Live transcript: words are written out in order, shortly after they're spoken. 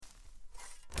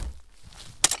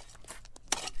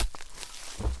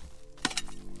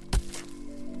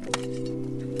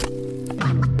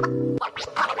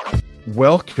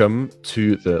Welcome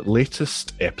to the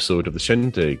latest episode of The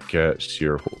Shindig. It's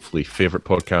your hopefully favourite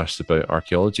podcast about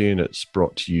archaeology, and it's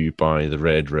brought to you by the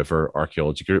Red River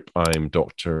Archaeology Group. I'm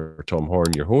Dr. Tom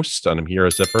Horn, your host, and I'm here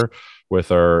as ever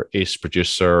with our ace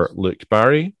producer, Luke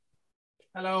Barry.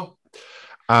 Hello.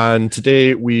 And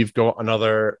today we've got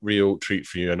another real treat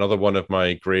for you, another one of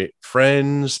my great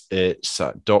friends. It's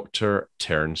Dr.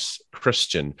 Terence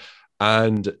Christian.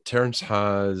 And Terence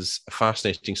has a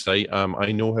fascinating site.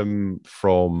 I know him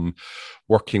from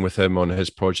working with him on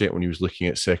his project when he was looking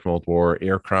at Second World War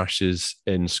air crashes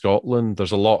in Scotland.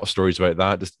 There's a lot of stories about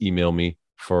that. Just email me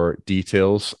for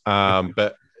details.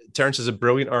 But Terence is a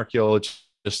brilliant archaeologist.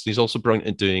 He's also brilliant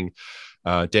at doing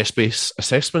desk-based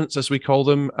assessments, as we call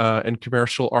them, in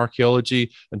commercial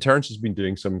archaeology. And Terence has been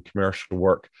doing some commercial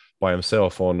work by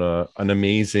himself on an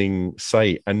amazing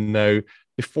site. And now,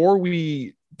 before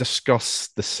we discuss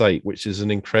the site, which is an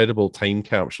incredible time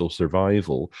capsule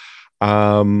survival,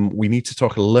 we need to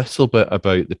talk a little bit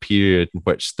about the period in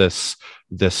which this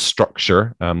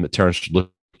structure that Terence was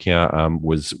looking at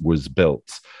was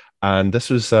built. And this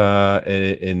was it's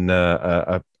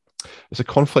a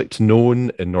conflict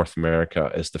known in North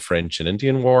America as the French and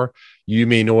Indian War. You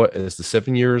may know it as the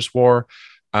 7 Years' War.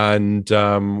 And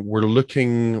we're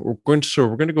going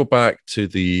to go back to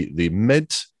the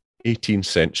mid 18th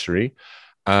century,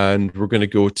 and we're going to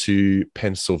go to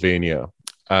Pennsylvania.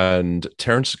 And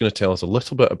Terence is going to tell us a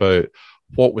little bit about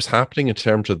what was happening in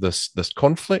terms of this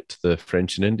conflict, the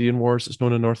French and Indian Wars that's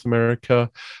known in North America,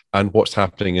 and what's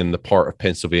happening in the part of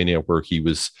Pennsylvania where he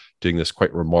was doing this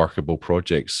quite remarkable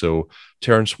project. So,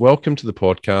 Terence, welcome to the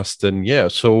podcast.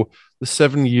 And so the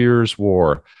 7 Years'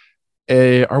 War,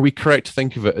 are we correct to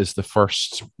think of it as the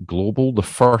first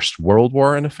World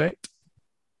War in effect?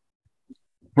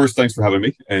 First, thanks for having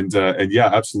me. And yeah,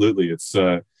 absolutely.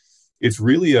 It's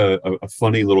really a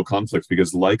funny little conflict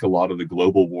because, like a lot of the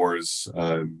global wars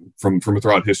from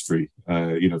throughout history,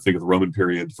 think of the Roman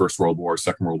period, First World War,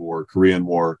 Second World War, Korean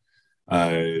War,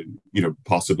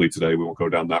 possibly today, we won't go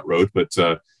down that road, but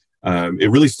it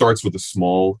really starts with a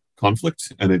small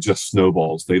conflict and it just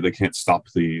snowballs. They can't stop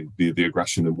the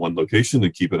aggression in one location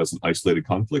and keep it as an isolated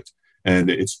conflict. And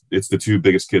it's the two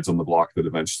biggest kids on the block that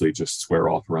eventually just square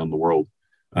off around the world.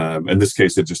 In this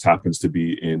case, it just happens to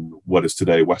be in what is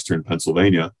today Western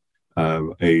Pennsylvania,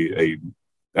 a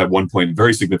at one point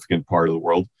very significant part of the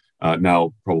world,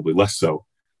 now probably less so.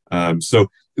 So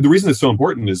the reason it's so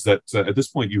important is that at this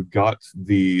point you've got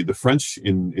the French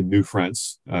in New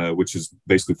France, which is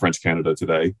basically French Canada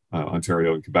today,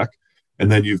 Ontario and Quebec, and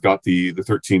then you've got the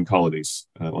 13 colonies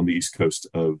on the east coast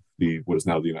of what is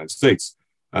now the United States,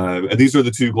 and these are the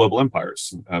two global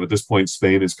empires. At this point,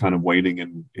 Spain is kind of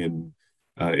waning in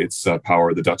its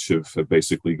power. The Dutch have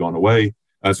basically gone away.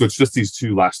 So it's just these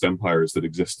two last empires that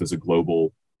exist as a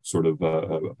global sort of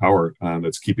power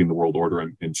that's keeping the world order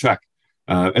in check.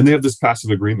 And they have this passive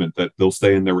agreement that they'll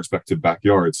stay in their respective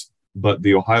backyards, but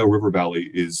the Ohio River Valley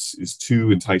is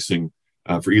too enticing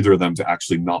for either of them to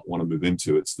actually not want to move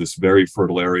into. It's this very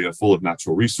fertile area full of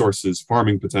natural resources,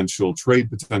 farming potential, trade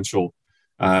potential.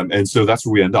 And so that's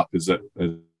where we end up, is that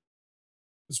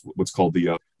what's called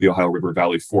the Ohio River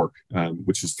Valley Fork,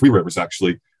 which is three rivers,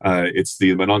 actually. It's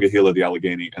the Monongahela, the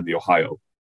Allegheny, and the Ohio.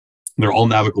 And they're all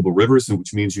navigable rivers,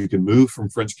 which means you can move from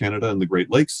French Canada and the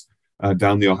Great Lakes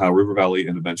down the Ohio River Valley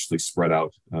and eventually spread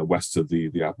out west of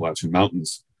the Appalachian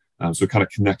Mountains. So it kind of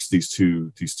connects these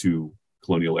two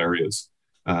colonial areas.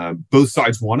 Both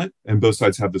sides want it, and both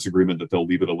sides have this agreement that they'll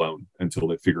leave it alone until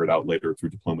they figure it out later through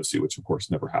diplomacy, which of course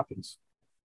never happens.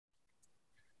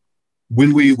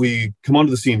 When we come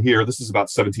onto the scene here, this is about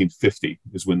 1750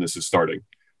 is when this is starting.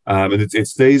 And it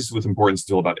stays with importance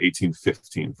until about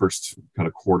 1815, first kind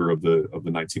of quarter of the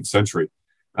 19th century.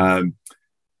 And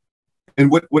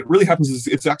what really happens is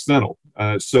it's accidental.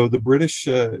 So the British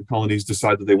colonies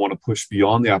decide that they want to push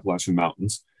beyond the Appalachian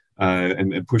Mountains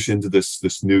and push into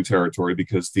this new territory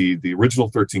because the original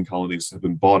 13 colonies have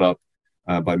been bought up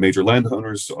by major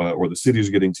landowners, or the cities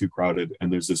are getting too crowded,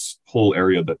 and there's this whole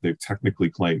area that they've technically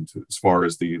claimed as far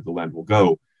as the land will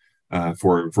go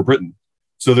for Britain.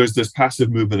 So there's this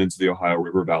passive movement into the Ohio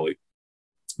River Valley.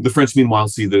 The French, meanwhile,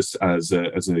 see this as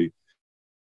a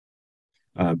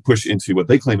push into what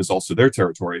they claim is also their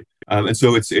territory, and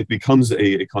so it becomes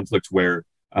a conflict where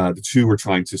the two are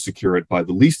trying to secure it by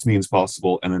the least means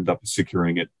possible and end up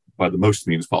securing it by the most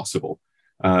means possible.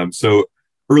 So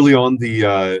early on,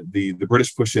 the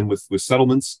British push in with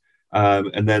settlements,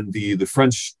 and then the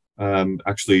French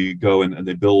actually go and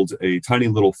they build a tiny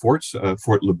little fort,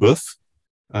 Fort Le Boeuf,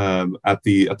 at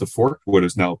the fork, what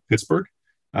is now Pittsburgh,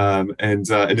 and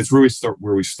it's where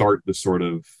we start the sort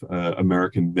of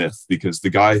American myth, because the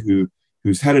guy who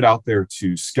who's headed out there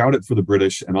to scout it for the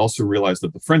British and also realize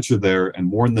that the French are there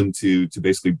and warn them to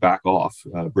basically back off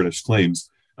British claims,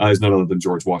 is none other than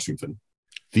George Washington.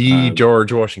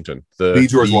 George Washington. The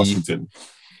George Washington.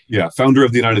 Yeah, founder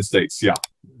of the United States. Yeah.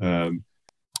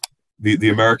 The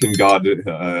American god,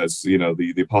 as you know,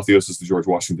 the apotheosis of George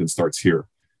Washington starts here.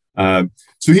 So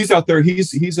he's out there.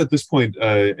 He's at this point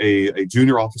a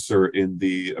junior officer in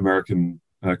the American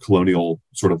colonial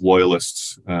sort of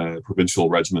loyalists provincial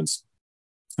regiments.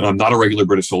 Not a regular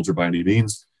British soldier by any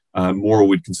means. More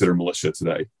we'd consider militia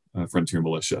today, frontier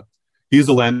militia. He is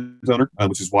a landowner,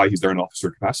 which is why he's there in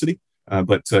officer capacity.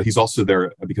 But he's also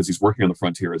there because he's working on the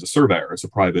frontier as a surveyor, as a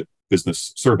private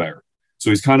business surveyor. So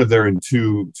he's kind of there in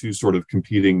two sort of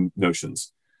competing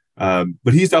notions.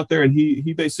 But he's out there, and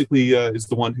he basically is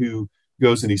the one who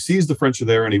goes and he sees the French are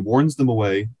there, and he warns them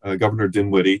away. Governor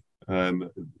Dinwiddie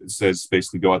says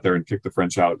basically go out there and kick the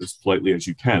French out as politely as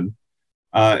you can.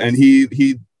 And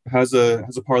he has a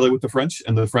parley with the French,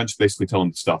 and the French basically tell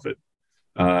him to stop it.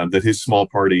 That his small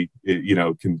party,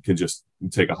 can just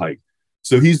take a hike.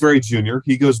 So he's very junior.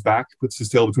 He goes back, puts his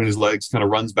tail between his legs, kind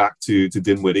of runs back to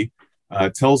Dinwiddie,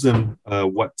 tells him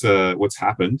what's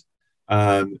happened,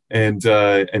 and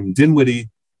Dinwiddie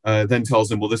then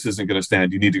tells him, well, this isn't going to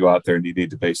stand. You need to go out there and you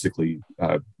need to basically,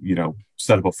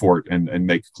 set up a fort and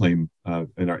make a claim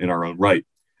in our own right.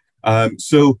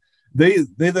 So they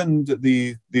then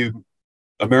the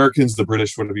Americans, the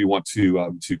British, whatever you want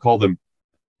to call them,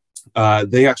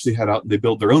 they actually head out and they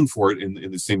build their own fort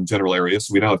in the same general area.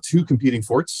 So we now have two competing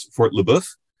forts, Fort Le Boeuf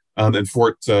and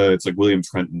Fort, it's like William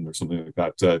Trenton or something like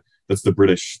that. That's the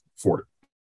British fort.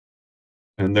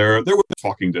 And they're within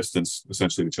talking distance,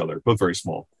 essentially, of each other, both very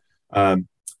small.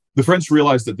 The French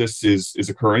realize that this is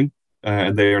occurring,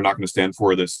 and they are not going to stand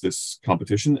for this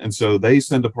competition. And so they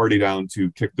send a party down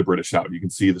to kick the British out. You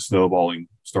can see the snowballing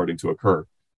starting to occur.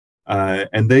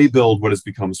 And they build what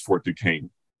becomes Fort Duquesne.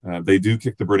 They do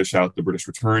kick the British out. The British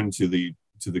return to the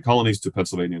colonies, to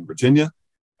Pennsylvania and Virginia.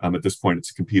 At this point,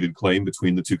 it's a competed claim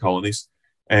between the two colonies.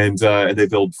 And they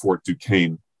build Fort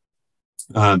Duquesne.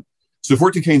 So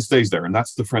Fort Duquesne stays there, and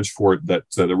that's the French fort that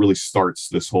really starts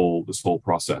this whole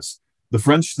process. The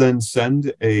French then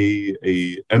send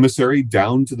a emissary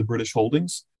down to the British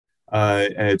holdings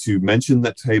to mention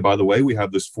that, hey, by the way, we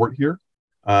have this fort here,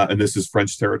 and this is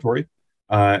French territory.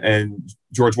 And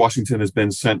George Washington has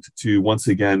been sent to once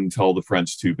again tell the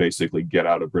French to basically get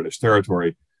out of British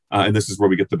territory. And this is where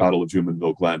we get the Battle of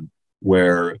Jumonville Glen,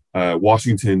 where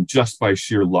Washington, just by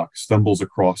sheer luck, stumbles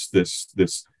across this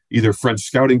either French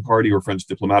scouting party or French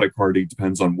diplomatic party,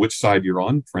 depends on which side you're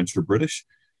on, French or British.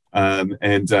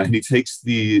 And he takes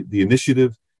the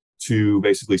initiative to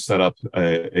basically set up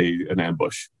an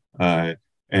ambush.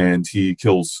 And he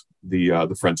kills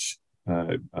the French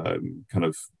kind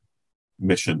of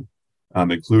mission,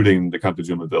 including the Count de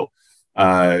Jumonville,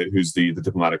 who's the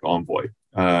diplomatic envoy.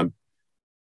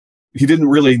 He didn't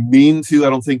really mean to, I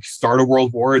don't think, start a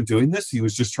world war in doing this. He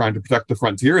was just trying to protect the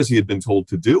frontier, as he had been told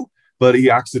to do. But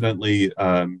he accidentally,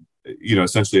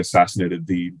 essentially assassinated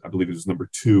I believe it was number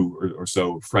 2 or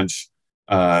so French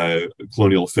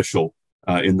colonial official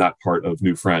in that part of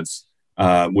New France,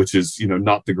 which is,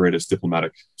 not the greatest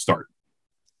diplomatic start.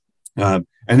 And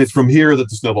it's from here that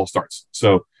the snowball starts.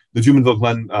 So the Jumonville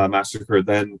Glen massacre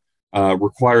then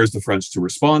requires the French to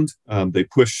respond. They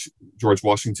push George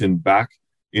Washington back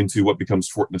into what becomes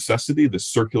Fort Necessity, the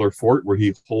circular fort where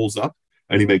he holes up.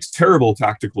 And he makes terrible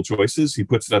tactical choices. He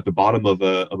puts it at the bottom of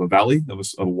a valley, of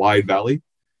a wide valley,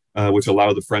 which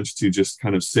allow the French to just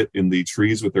kind of sit in the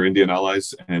trees with their Indian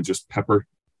allies and just pepper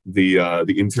the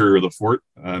interior of the fort.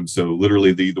 So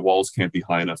literally the walls can't be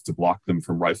high enough to block them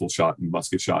from rifle shot and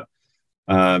musket shot.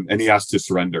 And he has to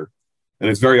surrender. And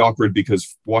it's very awkward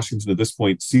because Washington at this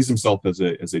point sees himself as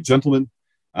a gentleman.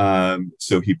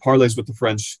 So he parleys with the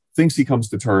French, thinks he comes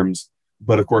to terms,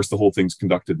 but of course the whole thing's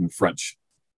conducted in French,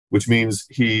 which means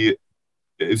he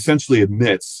essentially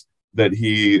admits that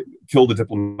he killed a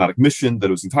diplomatic mission, that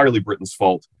it was entirely Britain's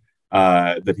fault,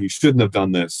 that he shouldn't have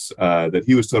done this, that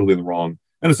he was totally in the wrong,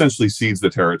 and essentially cedes the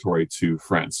territory to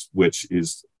France, which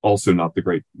is also not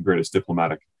the greatest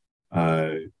diplomatic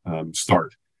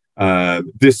start.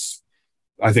 This,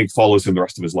 I think, follows him the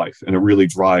rest of his life, and it really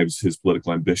drives his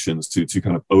political ambitions to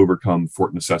kind of overcome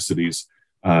Fort Necessity's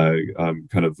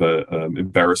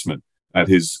embarrassment at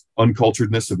his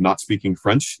unculturedness of not speaking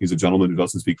French. He's a gentleman who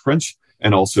doesn't speak French,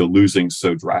 and also losing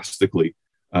so drastically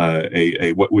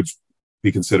what would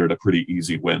be considered a pretty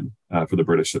easy win for the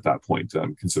British at that point,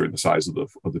 considering the size of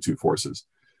the two forces.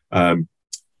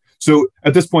 So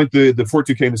at this point, the Fort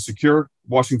Duquesne is secure.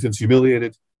 Washington's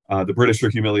humiliated. The British are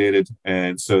humiliated,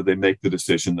 and so they make the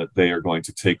decision that they are going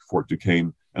to take Fort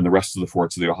Duquesne and the rest of the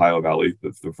forts of the Ohio Valley,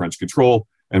 the French control,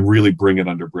 and really bring it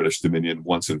under British dominion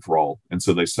once and for all. And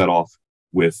so they set off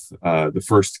with the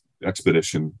first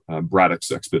expedition,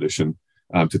 Braddock's expedition,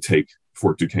 to take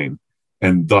Fort Duquesne.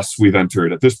 And thus we've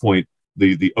entered, at this point,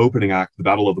 the opening act, the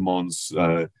Battle of the Mons,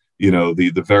 the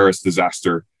Varus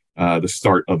disaster, the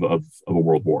start of a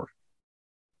world war.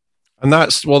 And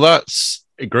that's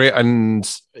great. And,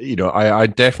 I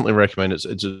definitely recommend it.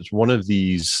 It's one of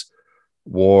these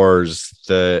wars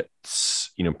that,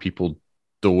 people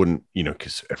don't,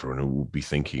 because everyone will be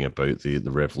thinking about the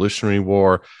Revolutionary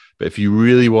War. But if you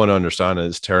really want to understand it,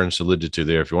 as Terence alluded to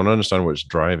there, if you want to understand what's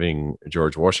driving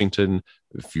George Washington,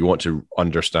 if you want to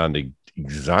understand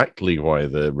exactly why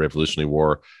the Revolutionary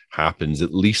War happens,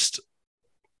 at least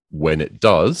when it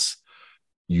does,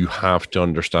 you have to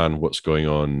understand what's going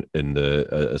on in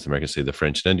as the Americans say, the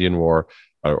French and Indian War,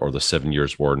 or the 7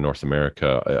 Years' War in North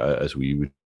America, as we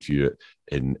would view it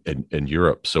in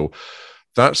Europe. So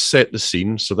that set the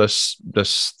scene. So this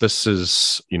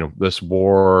is, this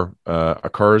war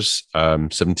occurs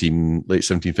late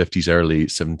 1750s, early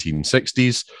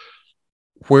 1760s.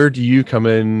 Where do you come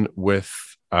in with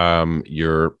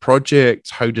your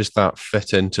project? How does that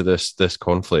fit into this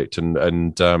conflict?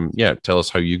 And tell us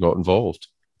how you got involved.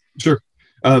 Sure.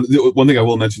 The one thing I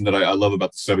will mention that I love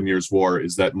about the 7 Years' War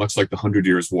is that, much like the 100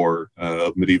 Years' War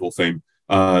of medieval fame,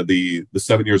 the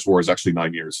 7 Years' War is actually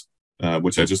 9 years,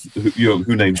 which I just,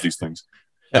 who names these things?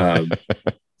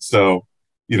 So,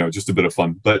 just a bit of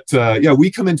fun. But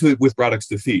we come into it with Braddock's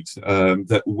defeat.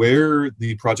 That where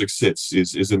the project sits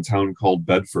is in a town called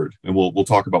Bedford, and we'll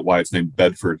talk about why it's named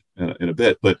Bedford in a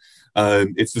bit. But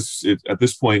at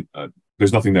this point,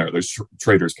 there's nothing there. There's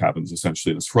traders' cabins,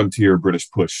 essentially. This frontier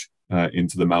British push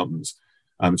into the mountains.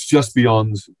 It's just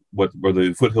beyond where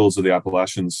the foothills of the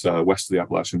Appalachians, west of the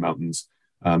Appalachian Mountains,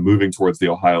 moving towards the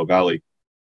Ohio Valley.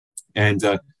 And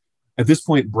at this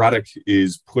point, Braddock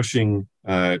is pushing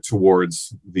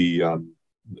towards the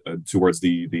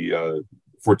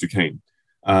Fort Duquesne.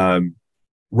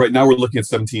 Right now, we're looking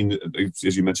at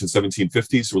as you mentioned,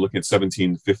 1750. So we're looking at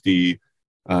 1750.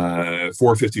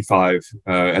 455,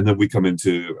 and then we come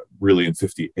into really in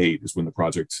 58 is when the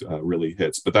project really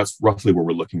hits. But that's roughly where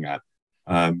we're looking at.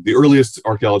 The earliest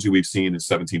archaeology we've seen is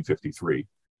 1753,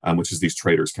 which is these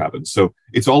traders' cabins. So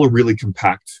it's all a really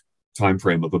compact time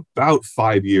frame of about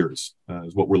 5 years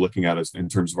is what we're looking at in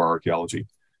terms of our archaeology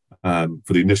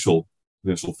for the initial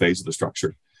phase of the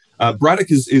structure. Braddock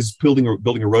is building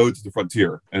a road to the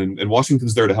frontier, and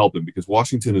Washington's there to help him, because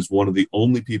Washington is one of the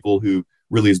only people who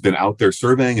really has been out there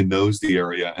surveying and knows the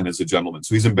area and is a gentleman.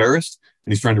 So he's embarrassed,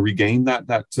 and he's trying to regain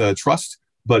that trust,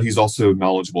 but he's also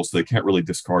knowledgeable, so they can't really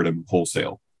discard him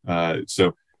wholesale.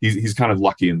 So he's kind of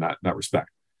lucky in that respect.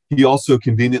 He also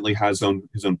conveniently has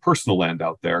his own personal land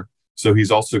out there, so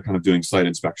he's also kind of doing site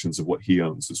inspections of what he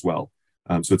owns as well.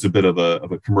 So it's a bit of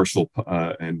a commercial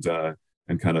and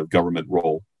kind of government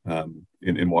role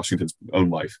in Washington's own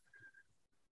life.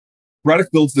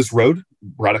 Braddock builds this road,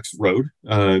 Braddock's Road,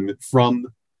 from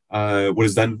what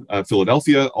is then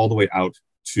Philadelphia all the way out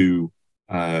to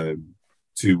what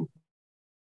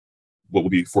will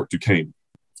be Fort Duquesne.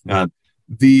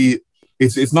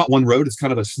 It's not one road; it's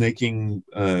kind of a snaking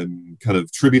kind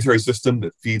of tributary system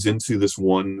that feeds into this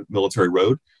one military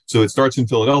road. So it starts in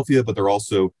Philadelphia, but there are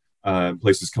also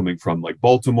places coming from like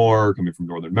Baltimore, coming from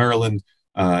Northern Maryland,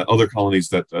 other colonies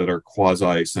that are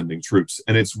quasi sending troops,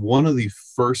 and it's one of the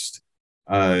first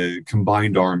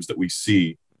combined arms that we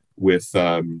see with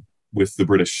the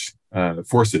British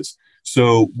forces.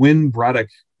 So when Braddock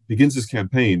begins his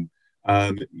campaign,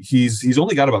 he's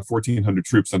only got about 1,400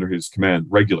 troops under his command,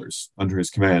 regulars under his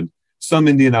command, some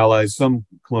Indian allies, some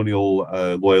colonial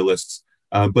loyalists,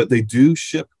 but they do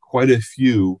ship quite a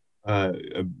few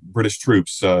British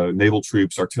troops, naval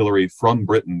troops, artillery from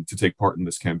Britain to take part in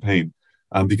this campaign,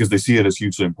 because they see it as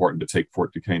hugely important to take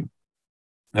Fort Duquesne.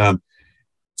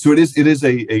 So it is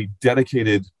a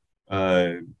dedicated,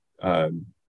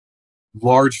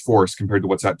 large force compared to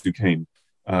what's at Duquesne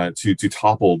to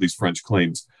topple these French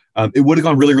claims. It would have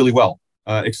gone really, really well,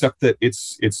 except that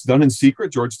it's done in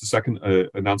secret. George II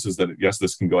announces that, yes,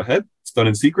 this can go ahead. It's done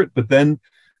in secret, but then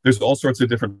there's all sorts of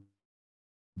different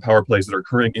power plays that are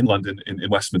occurring in London, in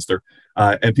Westminster,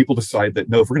 and people decide that,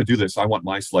 no, if we're going to do this, I want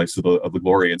my slice of the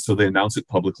glory. And so they announce it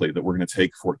publicly that we're going to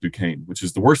take Fort Duquesne, which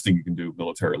is the worst thing you can do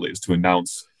militarily, is to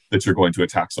announce that you're going to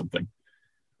attack something.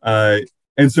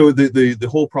 And so the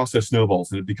whole process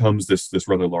snowballs, and it becomes this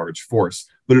rather large force.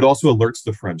 But it also alerts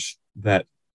the French that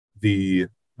the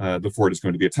fort is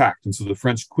going to be attacked, and so the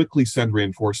French quickly send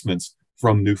reinforcements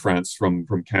from New France, from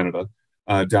Canada,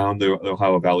 down the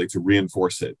Ohio Valley to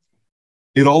reinforce it.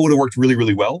 It all would have worked really,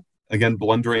 really well. Again,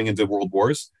 blundering into world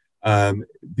wars,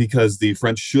 because the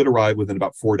French should arrive within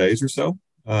about 4 days or so.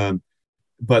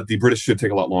 But the British should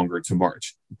take a lot longer to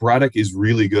march. Braddock is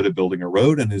really good at building a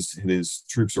road, and his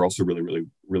troops are also really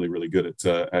good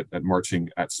at marching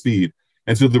at speed.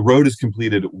 And so the road is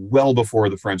completed well before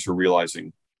the French are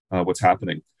realizing what's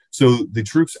happening. So the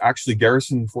troops actually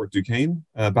garrison Fort Duquesne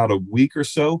about a week or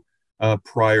so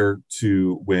prior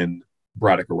to when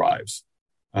Braddock arrives.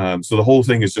 So the whole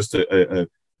thing is just a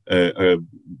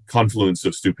confluence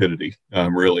of stupidity.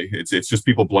 Really, it's just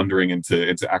people blundering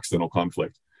into accidental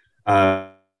conflict.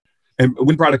 And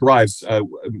when Braddock arrives,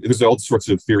 there's all sorts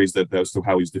of theories that as to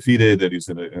how he's defeated, that he's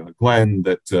in a glen,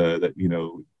 that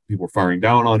people are firing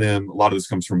down on him. A lot of this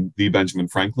comes from the Benjamin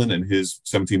Franklin and his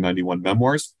 1791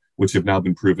 memoirs, which have now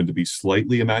been proven to be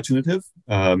slightly imaginative,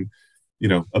 a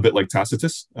bit like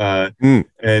Tacitus. And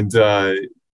but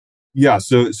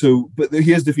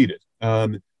he is defeated.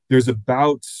 There's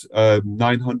about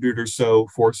 900 or so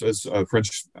forces,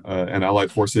 French and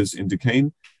Allied forces in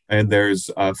Duquesne, and there's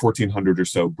 1,400 or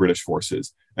so British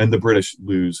forces. And the British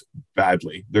lose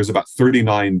badly. There's about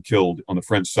 39 killed on the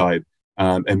French side,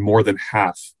 and more than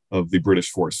half of the British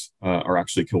force are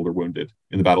actually killed or wounded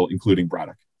in the battle, including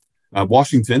Braddock.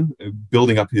 Washington,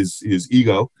 building up his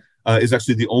ego, is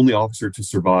actually the only officer to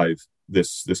survive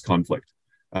this conflict.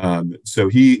 So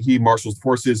he marshals the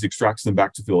forces, extracts them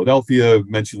back to Philadelphia,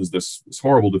 mentions this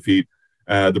horrible defeat.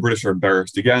 The British are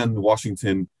embarrassed again.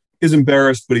 Washington is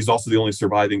embarrassed, but he's also the only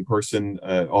surviving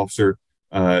officer.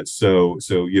 So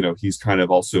he's kind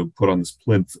of also put on this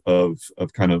plinth of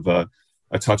kind of a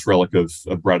touch relic of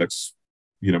Braddock's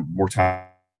mortality.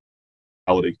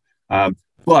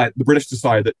 But the British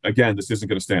decide that, again, this isn't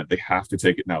going to stand. They have to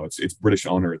take it now. It's British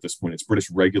honor at this point. It's British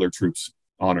regular troops'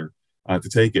 honor to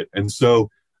take it. And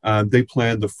so they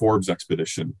planned the Forbes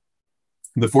expedition.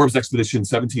 The Forbes expedition,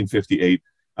 1758.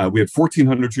 We had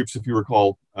 1,400 troops, if you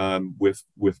recall, with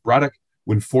Braddock.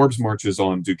 When Forbes marches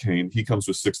on Duquesne, he comes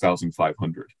with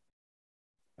 6,500.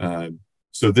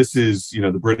 So this is,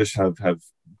 the British have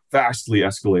vastly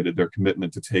escalated their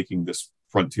commitment to taking this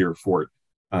frontier fort.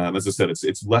 As I said,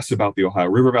 it's less about the Ohio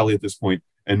River Valley at this point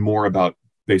and more about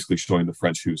basically showing the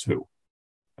French who's who.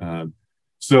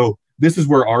 So this is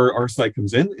where our site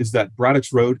comes in, is that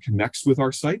Braddock's Road connects with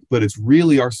our site, but it's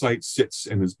really our site sits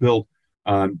and is built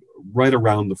right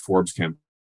around the Forbes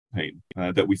campaign,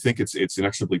 that we think it's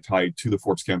inexorably tied to the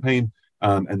Forbes campaign,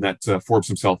 and that Forbes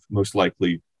himself most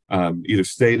likely either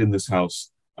stayed in this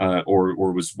house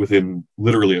or was within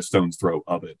literally a stone's throw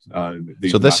of it.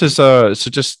 So this is so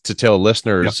just to tell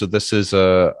listeners, yeah. So this is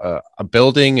a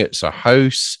building. It's a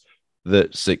house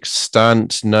that's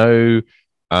extant now,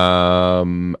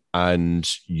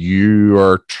 and you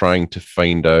are trying to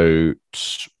find out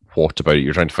what about it.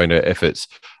 You're trying to find out if it's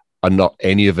not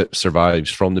any of it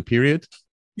survives from the period.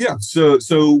 Yeah.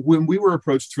 So when we were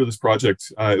approached for this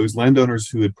project, it was landowners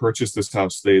who had purchased this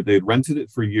house. They had rented it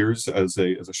for years as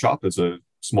a shop, as a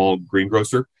small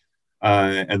greengrocer,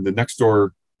 and the next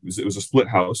door it was a split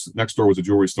house. Next door was a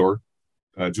jewelry store.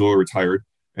 Jeweler retired,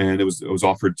 and it was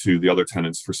offered to the other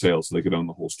tenants for sale, so they could own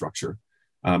the whole structure.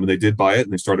 And they did buy it,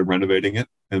 and they started renovating it.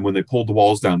 And when they pulled the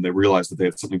walls down, they realized that they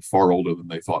had something far older than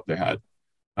they thought they had.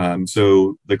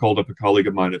 So they called up a colleague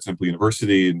of mine at Temple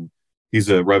University, and he's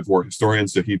a Rev War historian,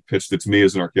 so he pitched it to me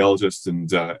as an archaeologist, and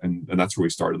that's where we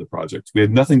started the project. We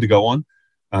had nothing to go on.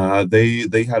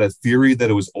 They had a theory that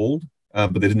it was old,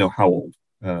 but they didn't know how old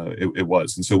it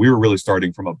was. And so we were really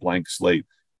starting from a blank slate,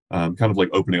 kind of like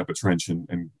opening up a trench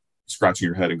and scratching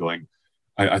your head and going,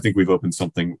 I think we've opened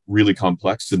something really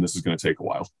complex, and this is going to take a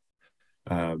while.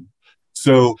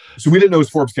 So we didn't know it was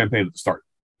Forbes campaign at the start.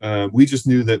 We just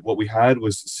knew that what we had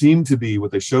seemed to be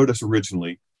what they showed us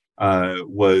originally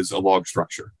was a log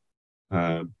structure.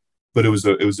 But it was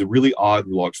a really odd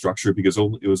log structure because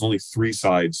it was only three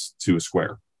sides to a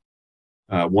square.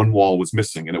 One wall was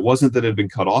missing, and it wasn't that it had been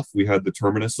cut off. We had the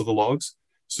terminus of the logs.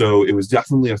 So it was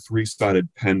definitely a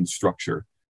three-sided penned structure.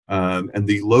 And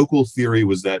the local theory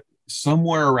was that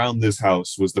somewhere around this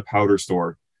house was the powder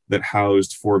store that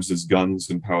housed Forbes's guns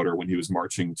and powder when he was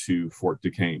marching to Fort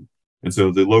Duquesne. And so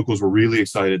the locals were really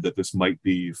excited that this might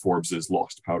be Forbes's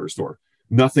lost powder store.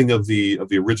 Nothing of the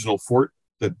original fort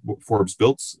that Forbes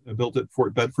built at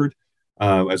Fort Bedford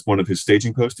as one of his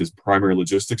staging posts, his primary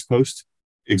logistics post,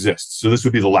 exists. So this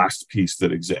would be the last piece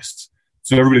that exists.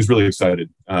 So everybody's really excited.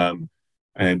 And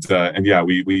yeah,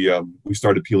 we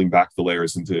started peeling back the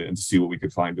layers and to see what we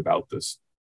could find about this.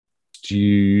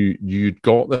 You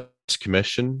got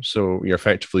commission, so you're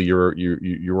effectively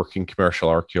you're working commercial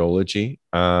archaeology.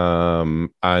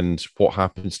 And what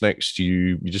happens next?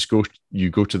 You just go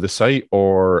to the site,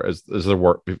 or is there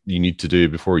work you need to do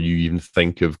before you even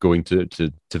think of going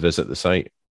to visit the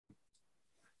site?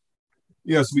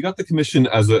 Yeah, so we got the commission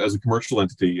as a commercial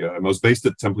entity. I was based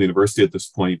at Temple University at this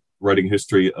point, writing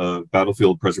history of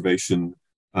battlefield preservation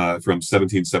from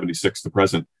 1776 to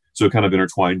present. So it kind of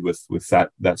intertwined with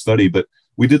that study. But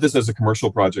we did this as a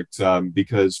commercial project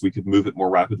because we could move it more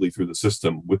rapidly through the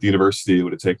system. With the university, it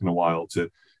would have taken a while to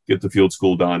get the field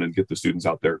school done and get the students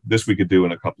out there. This we could do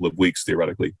in a couple of weeks,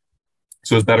 theoretically.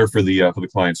 So it's better for the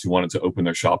clients who wanted to open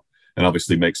their shop and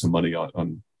obviously make some money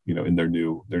on in their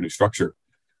new structure.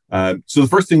 So the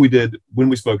first thing we did when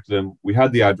we spoke to them, we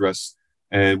had the address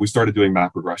and we started doing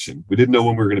map regression. We didn't know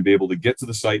when we were going to be able to get to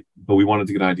the site, but we wanted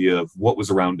to get an idea of what was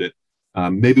around it.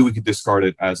 Maybe we could discard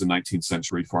it as a 19th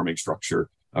century farming structure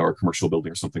or a commercial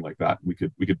building or something like that. We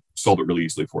could solve it really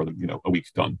easily for them, a week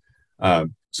done.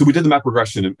 So we did the map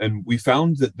regression and we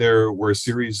found that there were a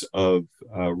series of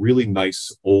really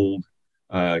nice old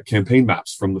campaign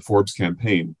maps from the Forbes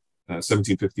campaign,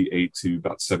 1758 to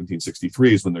about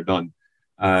 1763 is when they're done.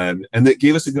 And that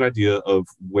gave us a good idea of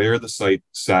where the site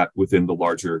sat within the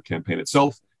larger campaign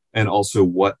itself, and also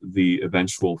what the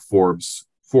eventual Forbes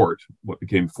fort, what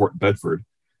became Fort Bedford,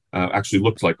 actually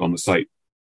looked like on the site.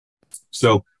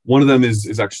 So one of them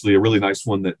is actually a really nice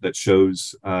one that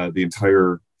shows the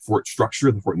entire fort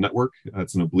structure, the fort network.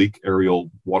 It's an oblique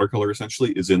aerial watercolor,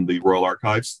 essentially, is in the Royal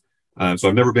Archives. So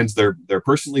I've never been to there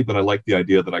personally, but I like the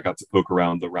idea that I got to poke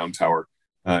around the round tower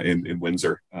in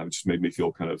Windsor, which just made me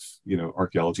feel kind of,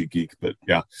 archaeology geek, but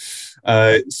yeah.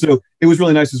 So it was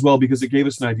really nice as well because it gave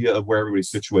us an idea of where everybody's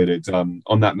situated.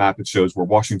 On that map, it shows where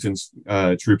Washington's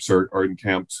troops are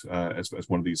encamped as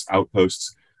one of these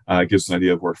outposts. It gives us an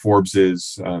idea of where Forbes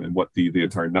is and what the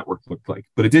entire network looked like.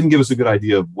 But it didn't give us a good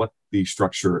idea of what the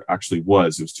structure actually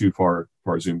was. It was too far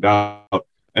zoomed out.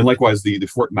 And likewise, the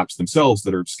fort maps themselves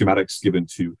that are schematics given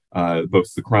to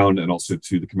both the Crown and also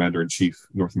to the Commander-in-Chief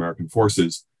North American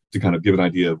Forces to kind of give an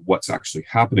idea of what's actually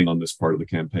happening on this part of the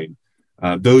campaign.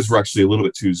 Those were actually a little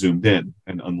bit too zoomed in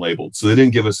and unlabeled. So they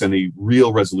didn't give us any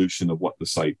real resolution of what the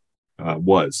site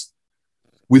was.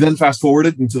 We then fast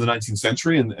forwarded into the 19th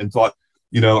century and thought,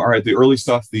 all right, the early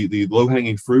stuff, the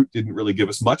low-hanging fruit didn't really give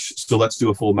us much. So let's do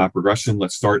a full map regression.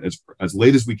 Let's start as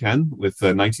late as we can with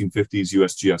 1950s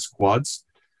USGS quads.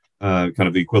 Kind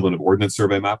of the equivalent of Ordnance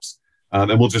Survey maps.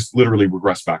 And we'll just literally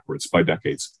regress backwards by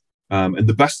decades. And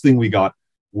the best thing we got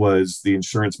was the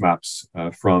insurance maps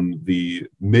from the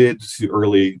mid to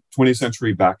early 20th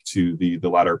century back to the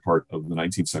latter part of the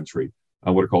 19th century,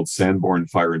 what are called Sanborn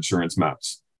fire insurance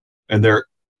maps. And they're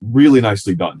really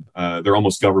nicely done. They're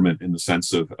almost government in the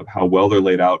sense of how well they're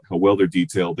laid out, how well they're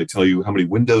detailed. They tell you how many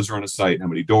windows are on a site, how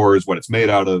many doors, what it's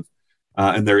made out of,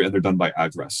 and they're done by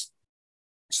address.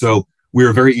 So we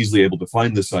were very easily able to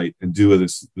find the site and do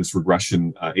this regression,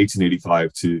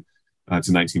 1885 to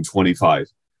 1925.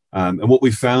 And what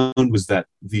we found was that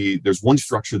there's one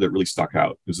structure that really stuck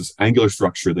out. There's this angular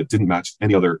structure that didn't match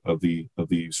any other of the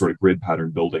sort of grid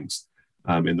pattern buildings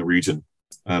in the region.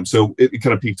 So it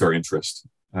kind of piqued our interest,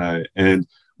 and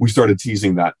we started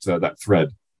teasing that thread.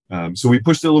 So we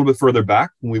pushed it a little bit further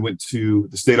back when we went to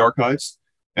the State Archives.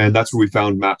 And that's where we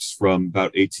found maps from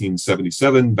about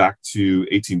 1877 back to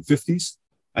 1850s.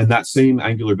 And that same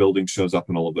angular building shows up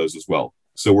in all of those as well.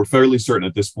 So we're fairly certain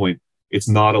at this point, it's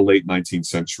not a late 19th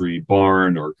century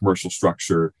barn or commercial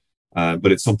structure,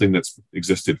 but it's something that's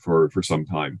existed for some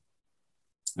time.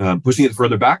 Pushing it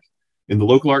further back in the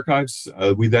local archives,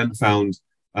 we then found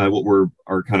what were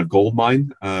our kind of gold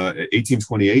mine.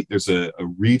 1828, there's a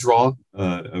redraw,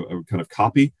 a kind of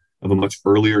copy of a much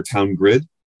earlier town grid.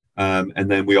 And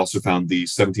then we also found the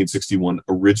 1761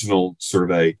 original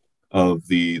survey of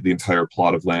the entire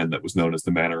plot of land that was known as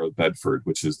the Manor of Bedford,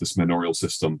 which is this manorial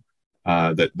system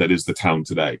that is the town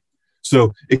today.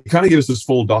 So it kind of gave us this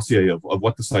full dossier of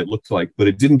what the site looked like, but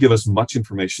it didn't give us much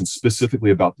information specifically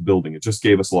about the building. It just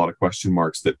gave us a lot of question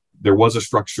marks that there was a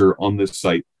structure on this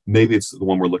site. Maybe it's the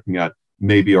one we're looking at.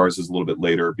 Maybe ours is a little bit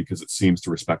later because it seems to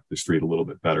respect the street a little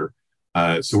bit better.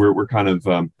 So we're kind of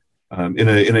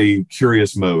in a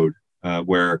curious mode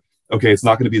where, okay, it's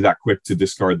not going to be that quick to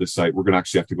discard the site. We're going to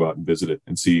actually have to go out and visit it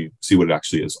and see what it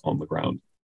actually is on the ground.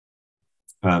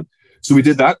 So we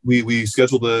did that. We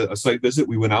scheduled a site visit.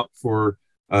 We went out for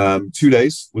 2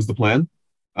 days was the plan.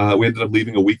 We ended up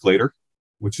leaving a week later,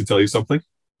 which should tell you something.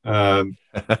 And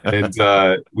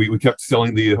we kept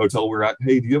telling the hotel we're at,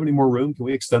 hey, do you have any more room? Can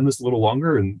we extend this a little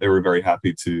longer? And they were very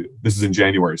happy to. This is in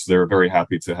January, so they were very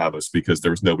happy to have us because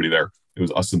there was nobody there. It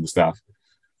was us and the staff.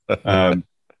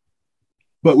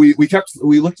 But we looked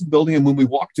at the building, and when we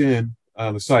walked in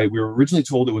the site, we were originally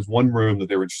told it was one room that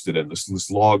they were interested in,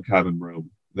 this log cabin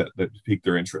room that piqued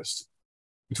their interest.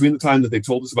 Between the time that they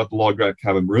told us about the log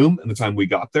cabin room and the time we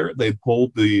got there, they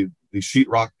pulled the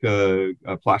sheetrock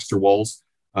plaster walls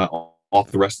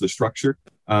off the rest of the structure.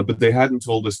 But they hadn't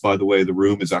told us, by the way, the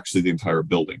room is actually the entire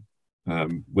building.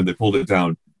 When they pulled it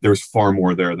down, there was far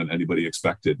more there than anybody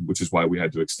expected, which is why we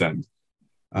had to extend.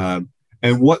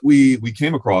 And what we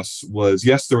came across was,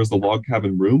 yes, there was the log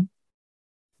cabin room,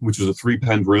 which was a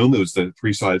 3-penned room. It was the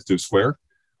 3 sides to a square.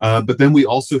 But then we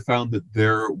also found that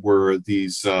there were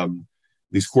these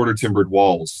quarter timbered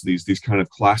walls, these kind of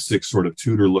classic sort of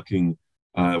Tudor-looking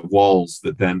walls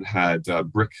that then had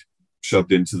brick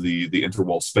shoved into the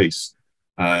interwall space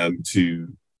to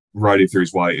a variety of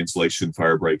theories why: insulation,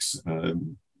 fire breaks,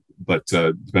 but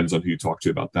depends on who you talk to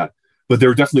about that. But they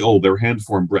were definitely old. They were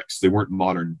hand-formed bricks. They weren't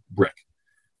modern brick.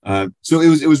 So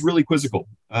it was really quizzical.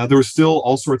 There was still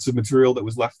all sorts of material that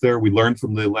was left there. We learned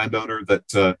from the landowner that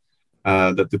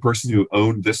the person who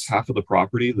owned this half of the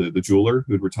property, the jeweler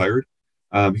who had retired,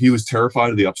 he was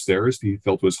terrified of the upstairs. He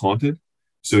felt it was haunted.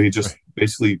 So he just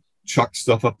basically chucked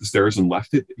stuff up the stairs and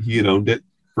left it. He had owned it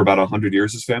for about 100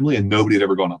 years, his family, and nobody had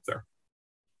ever gone up there.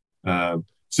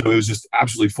 So it was just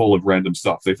absolutely full of random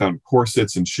stuff. They found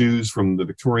corsets and shoes from the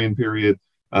Victorian period.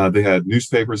 They had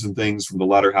newspapers and things from the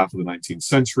latter half of the 19th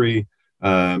century.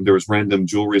 There was random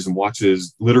jewelries and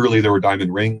watches. Literally, there were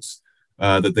diamond rings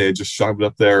that they had just shoved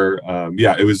up there.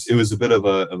 It was a bit of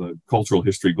a cultural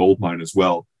history goldmine as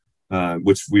well,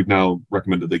 which we've now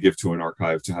recommended they give to an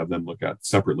archive to have them look at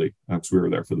separately, because we were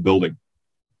there for the building.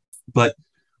 But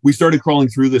we started crawling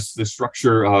through this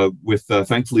structure with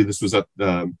thankfully this was at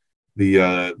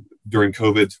during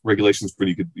COVID regulations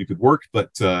when you could work, but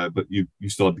you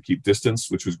still had to keep distance,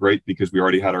 which was great because we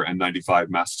already had our N95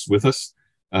 masks with us,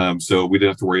 so we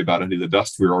didn't have to worry about any of the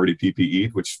dust. We were already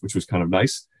PPE'd, which was kind of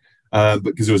nice,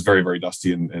 because it was very, very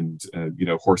dusty and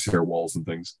horsehair walls and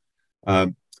things.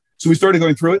 So we started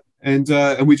going through it,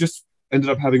 and we just ended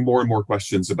up having more and more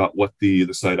questions about what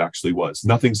the site actually was.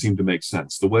 Nothing seemed to make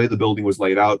sense. The way the building was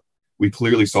laid out, we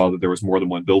clearly saw that there was more than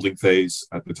one building phase.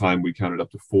 At the time, we counted up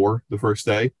to 4 the first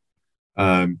day.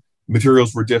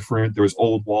 Materials were different. There was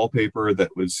old wallpaper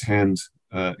that was hand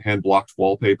blocked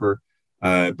wallpaper,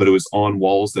 but it was on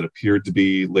walls that appeared to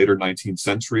be later 19th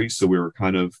century. So we were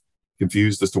kind of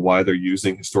confused as to why they're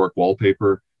using historic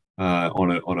wallpaper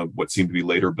on a what seemed to be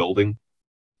later building.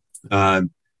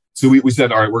 So we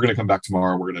said, all right, we're going to come back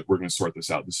tomorrow. We're going to sort this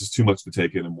out. This is too much to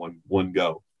take in one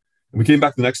go. And we came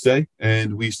back the next day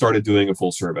and we started doing a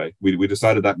full survey. We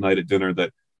decided that night at dinner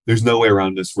that there's no way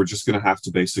around this. We're just going to have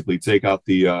to basically take out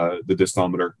the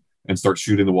distometer and start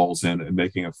shooting the walls in and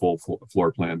making a full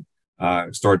floor plan.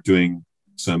 Start doing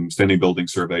some standing building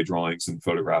survey drawings and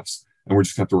photographs, and we're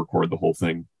just going to have to record the whole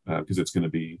thing because it's going to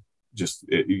be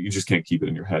you just can't keep it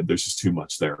in your head. There's just too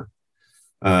much there.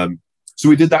 So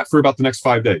we did that for about the next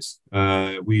 5 days.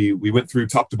 We went through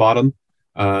top to bottom.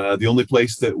 The only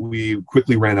place that we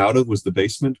quickly ran out of was the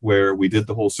basement where we did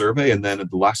the whole survey, and then at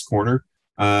the last corner,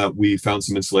 we found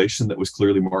some insulation that was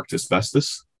clearly marked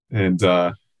asbestos, and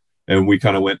we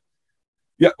kind of went,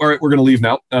 yeah, all right, we're going to leave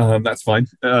now. That's fine.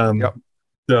 Yep.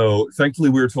 So thankfully,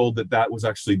 we were told that was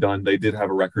actually done. They did have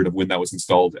a record of when that was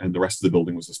installed, and the rest of the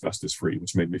building was asbestos free,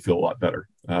 which made me feel a lot better.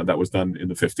 That was done in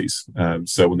the 50s.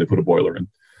 So when they put a boiler in.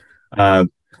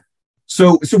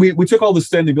 So we took all the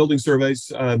standing building surveys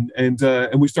and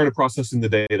we started processing the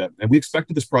data. And we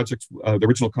expected this project, the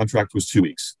original contract was 2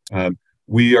 weeks.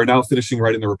 We are now finishing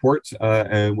writing the report,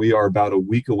 and we are about a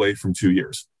week away from 2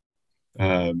 years.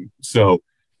 So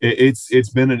it's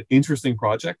been an interesting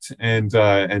project, and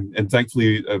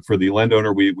thankfully for the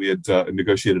landowner, we had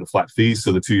negotiated a flat fee,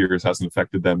 so the 2 years hasn't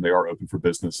affected them. They are open for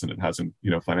business, and it hasn't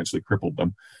financially crippled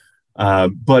them.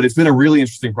 But it's been a really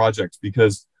interesting project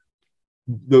because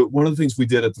one of the things we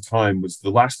did at the time was the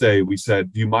last day we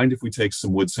said, do you mind if we take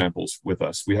some wood samples with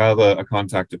us? We have a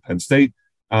contact at Penn State.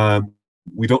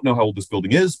 We don't know how old this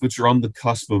building is, but you're on the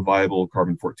cusp of viable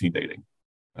carbon-14 dating.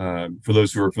 For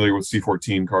those who are familiar with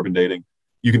C14 carbon dating,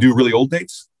 you can do really old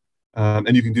dates,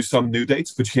 and you can do some new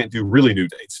dates, but you can't do really new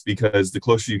dates because the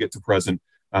closer you get to present,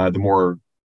 the more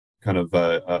kind of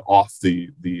off the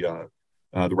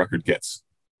record gets.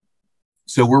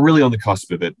 So we're really on the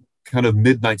cusp of it. Kind of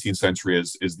mid 19th century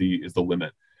is the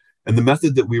limit, and the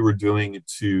method that we were doing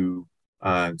to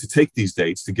take these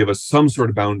dates to give us some sort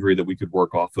of boundary that we could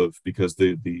work off of, because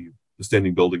the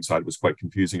standing building side was quite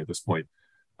confusing at this point,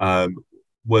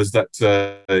 was that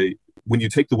when you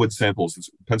take the wood samples,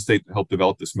 Penn State helped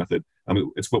develop this method. I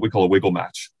mean, it's what we call a wiggle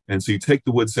match, and so you take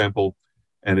the wood sample,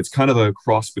 and it's kind of a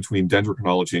cross between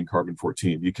dendrochronology and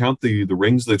carbon-14. You count the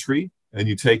rings of the tree, and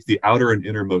you take the outer and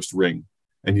innermost ring,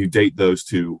 and you date those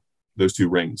two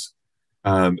rings.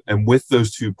 And with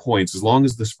those 2 points, as long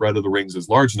as the spread of the rings is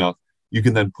large enough, you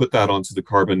can then put that onto the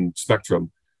carbon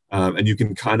spectrum, and you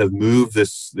can kind of move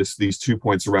these 2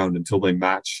 points around until they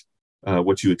match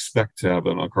what you expect to have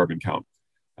on a carbon count.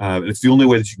 And it's the only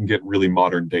way that you can get really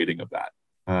modern dating of that.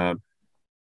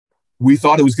 We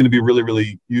thought it was going to be really,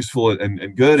 really useful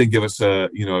and good and give us a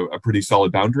pretty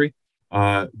solid boundary.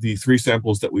 The 3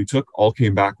 samples that we took all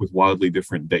came back with wildly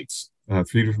different dates, 3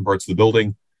 different parts of the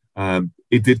building.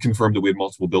 It did confirm that we had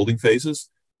multiple building phases,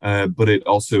 but it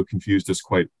also confused us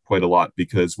quite a lot,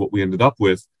 because what we ended up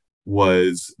with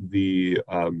was the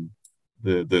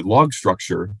log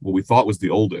structure, what we thought was the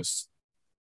oldest,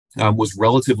 was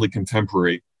relatively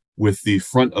contemporary with the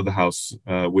front of the house,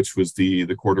 which was the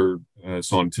quarter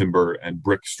sawn timber and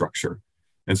brick structure.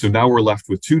 And so now we're left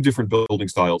with 2 different building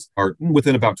styles are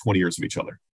within about 20 years of each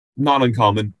other. Not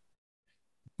uncommon,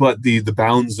 but the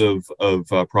bounds of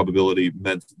probability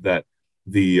meant that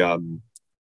the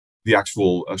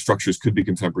actual structures could be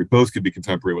contemporary. Both could be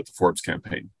contemporary with the Forbes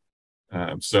campaign.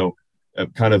 So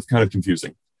kind of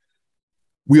confusing.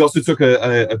 We also took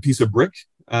a piece of brick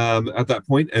at that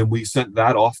point, and we sent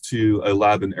that off to a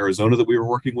lab in Arizona that we were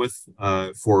working with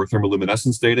for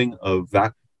thermoluminescence dating of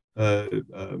that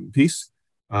piece.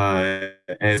 And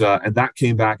that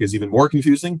came back as even more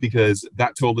confusing, because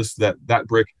that told us that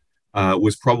brick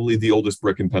was probably the oldest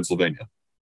brick in Pennsylvania,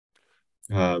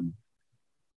 and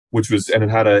it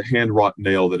had a hand wrought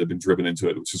nail that had been driven into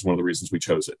it, which is one of the reasons we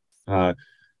chose it.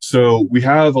 So we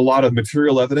have a lot of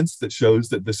material evidence that shows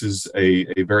that this is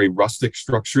a very rustic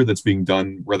structure that's being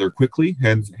done rather quickly,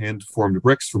 hand formed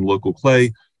bricks from local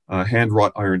clay, hand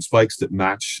wrought iron spikes that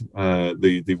match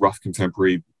the rough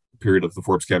contemporary period of the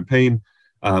Forbes campaign,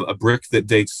 a brick that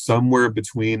dates somewhere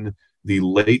between the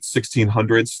late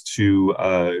 1600s to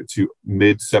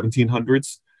mid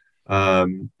 1700s,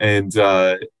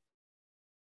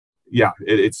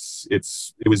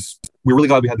 we're really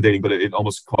glad we had the dating, but it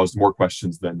almost caused more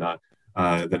questions than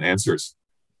answers.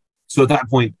 So at that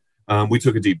point, we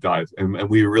took a deep dive, and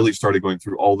we really started going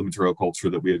through all the material culture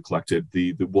that we had collected,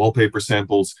 the wallpaper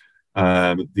samples,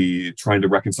 trying to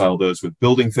reconcile those with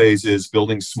building phases,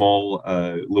 building small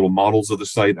little models of the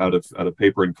site out of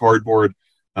paper and cardboard,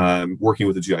 working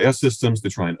with the GIS systems to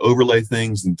try and overlay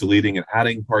things, and deleting and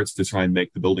adding parts to try and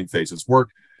make the building phases work.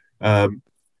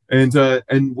 And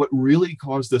what really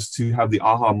caused us to have the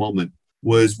aha moment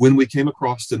was when we came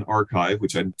across an archive,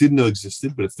 which I didn't know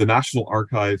existed, but it's the National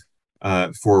Archive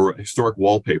for Historic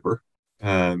Wallpaper,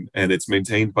 and it's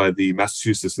maintained by the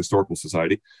Massachusetts Historical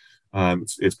Society.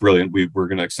 It's brilliant. We're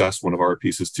going to access one of our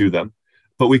pieces to them.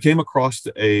 But we came across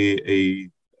a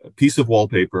piece of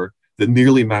wallpaper that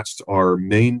nearly matched our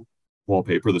main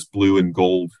wallpaper, this blue and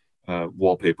gold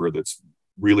wallpaper that's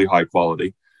really high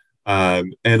quality.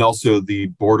 And also the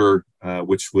border,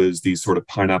 which was these sort of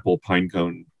pineapple pine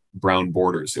cone brown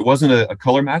borders. It wasn't a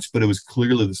color match, but it was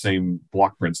clearly the same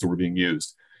block prints that were being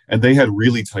used. And they had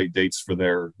really tight dates for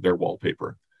their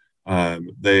wallpaper.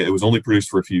 It was only produced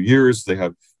for a few years. They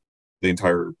have the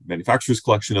entire manufacturer's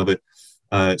collection of it.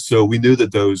 So we knew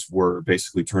that those were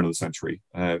basically turn of the century,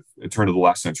 turn of the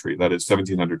last century, that is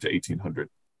 1700 to 1800.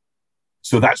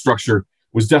 So that structure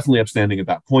was definitely upstanding at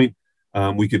that point.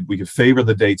 We could favor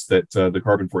the dates that the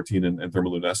carbon-14 and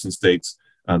thermoluminescence dates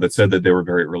that said that they were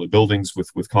very early buildings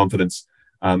with confidence,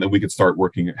 and we could start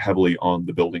working heavily on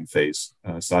the building phase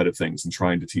side of things and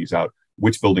trying to tease out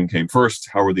which building came first,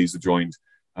 how are these adjoined,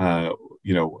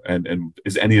 and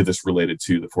is any of this related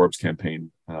to the Forbes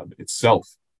campaign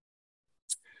itself.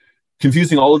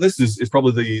 Confusing all of this is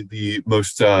probably the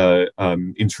most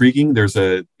intriguing.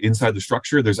 Inside the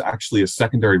structure, there's actually a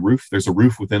secondary roof. There's a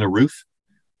roof within a roof.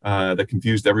 That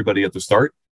confused everybody at the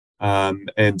start.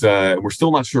 And we're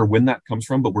still not sure when that comes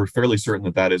from, but we're fairly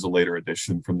certain that is a later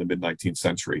addition from the mid-19th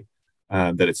century,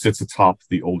 that it sits atop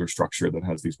the older structure that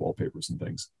has these wallpapers and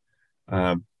things.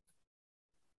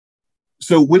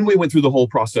 So when we went through the whole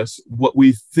process, what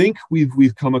we think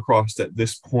we've come across at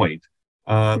this point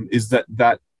is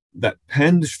that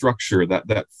penned structure,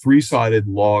 that three-sided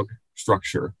log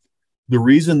structure, the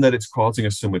reason that it's causing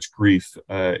us so much grief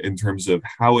in terms of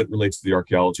how it relates to the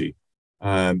archaeology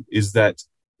is that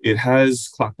it has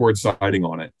clapboard siding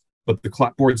on it, but the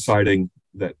clapboard siding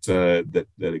that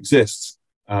exists,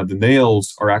 the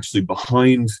nails are actually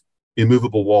behind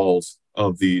immovable walls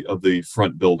of the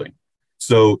front building.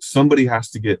 So somebody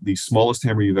has to get the smallest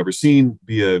hammer you've ever seen,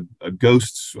 be a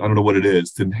ghost, I don't know what it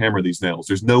is, to hammer these nails.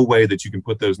 There's no way that you can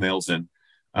put those nails in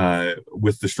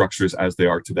with the structures as they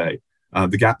are today.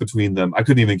 The gap between them, I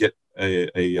couldn't even get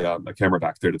a camera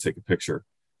back there to take a picture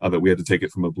of it. We had to take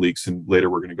it from obliques, and later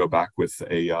we're going to go back with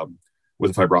a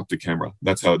fiber optic camera.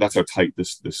 That's how tight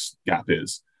this gap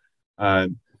is.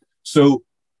 So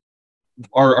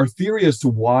our theory as to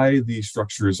why these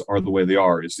structures are the way they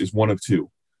are is one of two.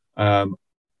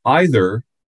 Either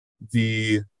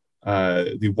the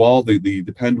wall,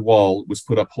 the penned wall was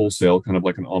put up wholesale, kind of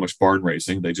like an Amish barn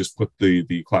raising. They just put the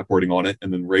clapboarding on it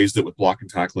and then raised it with block and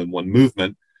tackle in one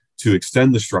movement to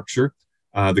extend the structure.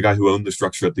 The guy who owned the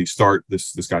structure at the start,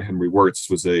 this guy Henry Wirtz,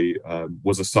 was a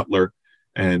sutler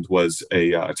and was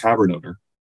a tavern owner.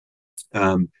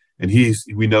 And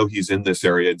we know he's in this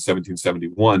area in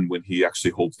 1771 when he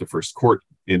actually holds the first court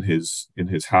in his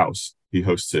house. He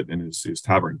hosts it in his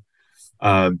tavern.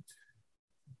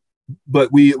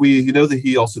 But we know that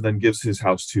he also then gives his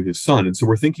house to his son, and so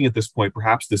we're thinking at this point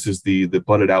perhaps this is the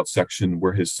butted out section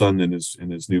where his son and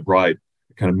his new bride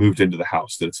kind of moved into the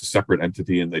house. That it's a separate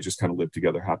entity and they just kind of live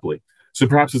together happily. So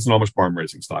perhaps it's an Amish barn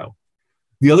raising style.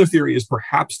 The other theory is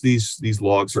perhaps these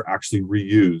logs are actually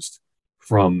reused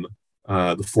from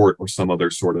the fort or some other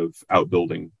sort of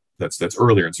outbuilding that's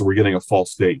earlier, and so we're getting a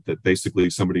false date that basically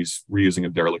somebody's reusing a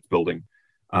derelict building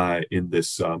in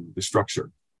this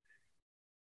structure.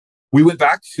 We went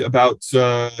back about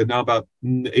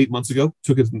 8 months ago,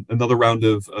 took another round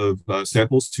of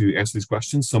samples to answer these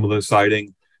questions. Some of the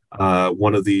siding,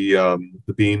 one of the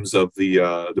beams of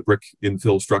the brick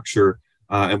infill structure,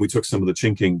 and we took some of the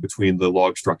chinking between the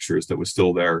log structures that was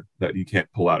still there that you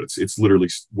can't pull out. It's literally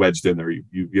wedged in there.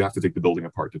 You have to take the building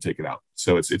apart to take it out.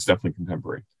 So it's definitely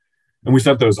contemporary. And we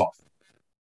sent those off.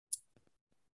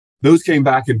 Those came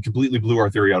back and completely blew our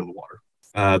theory out of the water.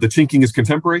 The chinking is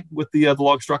contemporary with the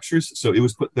log structures, so it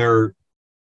was put there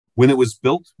when it was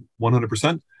built,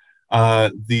 100%.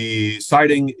 The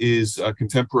siding is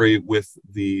contemporary with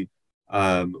the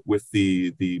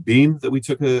beam that we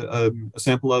took a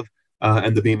sample of,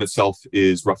 and the beam itself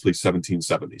is roughly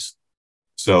 1770s.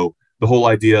 So the whole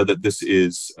idea that this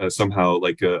is somehow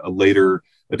like a later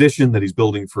addition that he's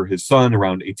building for his son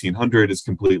around 1800 is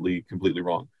completely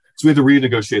wrong. So we had to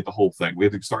renegotiate the whole thing. We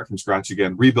had to start from scratch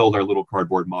again, rebuild our little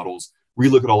cardboard models,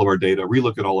 relook at all of our data,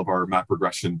 relook at all of our map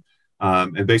regression,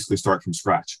 and basically start from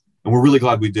scratch. And we're really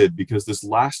glad we did, because this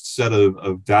last set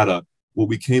of data, what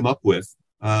we came up with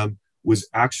was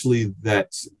actually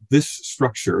that this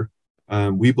structure,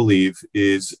 we believe,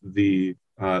 is the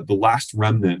last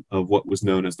remnant of what was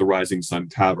known as the Rising Sun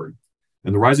Tavern.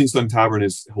 And the Rising Sun Tavern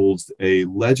holds a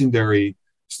legendary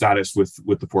status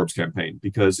with the Forbes campaign,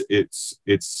 because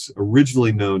it's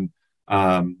originally known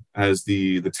as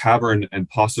the tavern and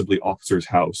possibly officer's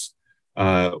house,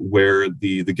 where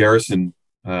the garrison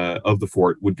of the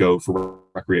fort would go for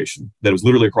recreation. That was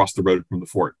literally across the road from the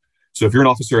fort. So if you're an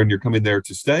officer and you're coming there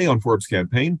to stay on Forbes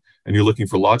campaign and you're looking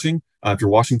for lodging, if you're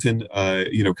Washington,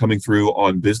 coming through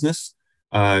on business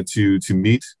to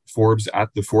meet Forbes at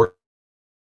the fort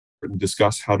and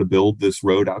discuss how to build this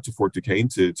road out to Fort Duquesne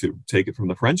to take it from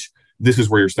the French, this is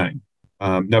where you're staying.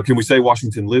 Now, can we say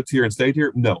Washington lived here and stayed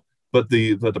here? No. But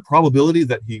the probability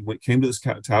that he came to this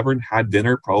tavern, had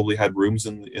dinner, probably had rooms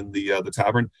in the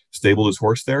tavern, stabled his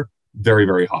horse there, very,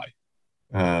 very high.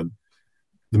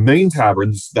 The main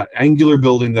taverns, that angular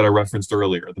building that I referenced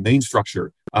earlier, the main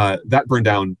structure, that burned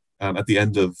down at the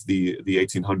end of the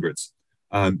 1800s.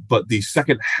 But the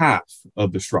second half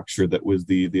of the structure that was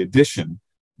the addition,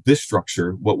 this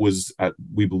structure, what was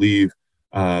we believe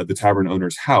the tavern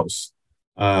owner's house,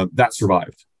 that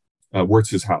survived.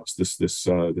 Wirtz's house, this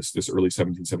early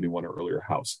 1771 or earlier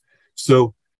house.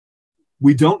 So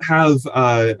we don't have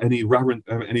any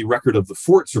record of the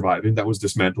fort surviving. That was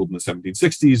dismantled in the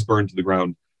 1760s, burned to the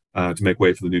ground to make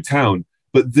way for the new town.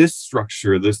 But this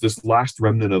structure, this last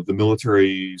remnant of the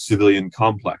military civilian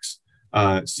complex,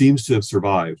 seems to have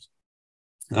survived,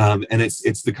 and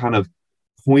it's the kind of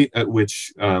point at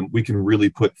which we can really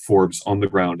put Forbes on the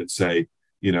ground and say,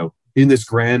 in this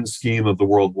grand scheme of the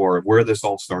World War, of where this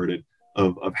all started,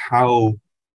 of how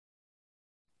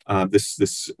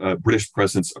this British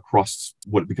presence across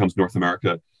what becomes North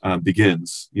America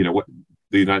begins, what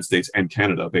the United States and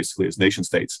Canada basically as nation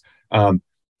states,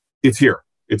 it's here.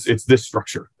 It's this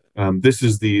structure. This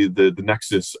is the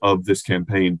nexus of this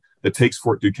campaign that takes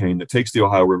Fort Duquesne, that takes the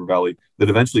Ohio River Valley, that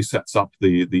eventually sets up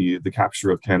the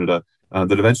capture of Canada,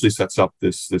 that eventually sets up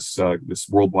this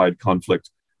worldwide conflict.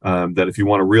 That, if you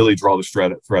want to really draw the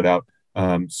thread out,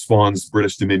 spawns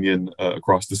British dominion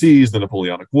across the seas, the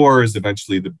Napoleonic Wars,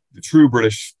 eventually the true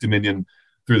British dominion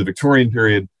through the Victorian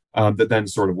period, that then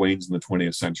sort of wanes in the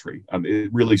 20th century.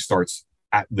 It really starts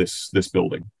at this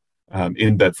building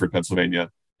in Bedford,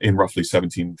 Pennsylvania, in roughly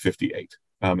 1758.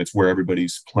 It's where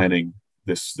everybody's planning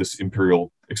this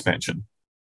imperial expansion.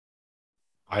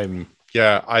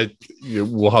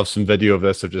 We'll have some video of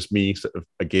this of just me sort of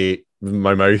agape in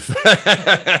my mouth.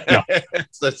 Yeah,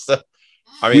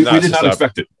 we That's did just not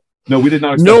expect it. No, we did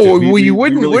not expect no, it. well, you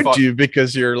wouldn't, really would thought, you?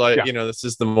 Because you're like, yeah, this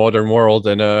is the modern world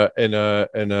in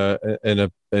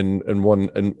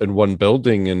one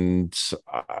building, and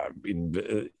I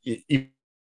mean, even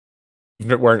if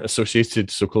it weren't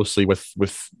associated so closely with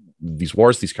these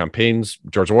wars, these campaigns,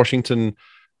 George Washington,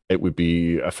 it would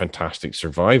be a fantastic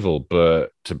survival.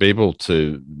 But to be able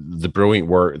to the brilliant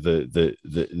work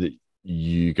that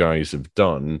you guys have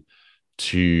done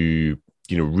to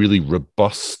really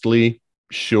robustly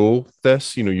show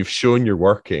this, you've shown you're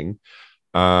working,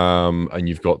 and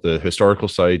you've got the historical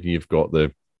side and you've got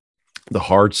the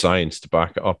hard science to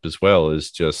back it up as well,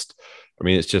 is just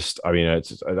it's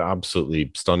an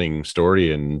absolutely stunning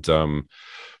story. And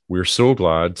we're so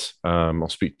glad. I'll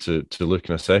speak to Luke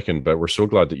in a second, but we're so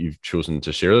glad that you've chosen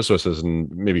to share this with us. And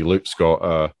maybe Luke's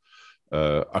got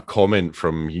a comment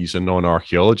from, he's a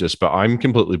non-archaeologist, but I'm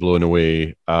completely blown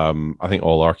away. I think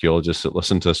all archaeologists that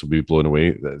listen to this will be blown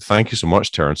away. Thank you so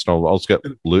much, Terence. And I'll just get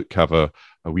Luke have a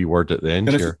wee word at the end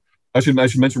here. I should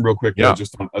mention real quick,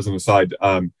 just as an aside,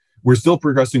 we're still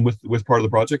progressing with part of the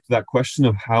project. That question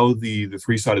of how the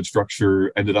three-sided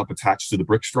structure ended up attached to the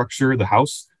brick structure, the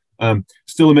house,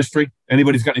 still a mystery.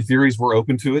 Anybody's got any theories, we're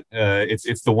open to it.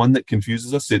 It's the one that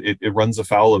confuses us. It runs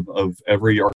afoul of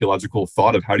every archaeological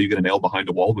thought of how do you get a nail behind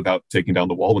a wall without taking down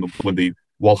the wall when the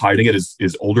wall hiding it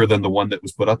is older than the one that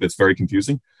was put up. It's very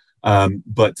confusing.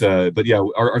 But yeah,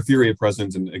 our theory at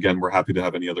present, and again, we're happy to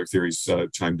have any other theories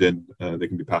chimed in. They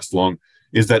can be passed along.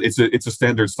 Is that it's a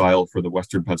standard style for the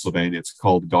Western Pennsylvania. It's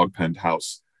called dog penned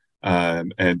house,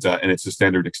 and it's a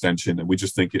standard extension. And we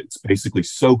just think it's basically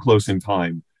so close in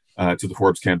time to the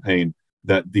Forbes campaign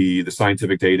that the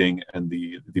scientific dating and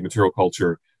the material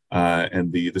culture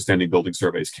and the standing building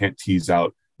surveys can't tease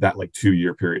out that like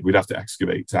 2-year period. We'd have to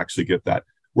excavate to actually get that.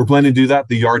 We're planning to do that.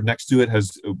 The yard next to it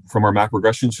has, from our map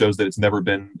regression, shows that it's never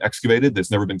been excavated.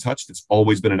 That's never been touched. It's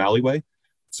always been an alleyway.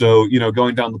 So,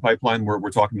 going down the pipeline, we're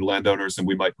talking to landowners, and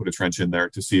we might put a trench in there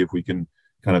to see if we can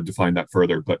kind of define that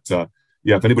further. But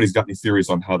yeah, if anybody's got any theories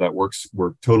on how that works,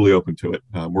 we're totally open to it.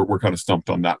 We're kind of stumped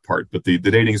on that part. But the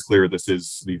dating is clear. This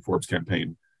is the Forbes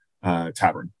campaign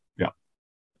tavern. Yeah.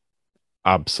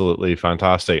 Absolutely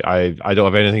fantastic. I don't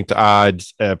have anything to add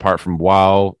apart from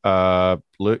wow.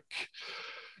 Luke?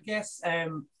 I guess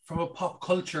from a pop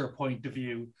culture point of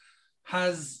view,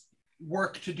 has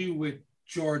work to do with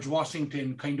George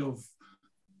Washington kind of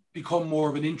become more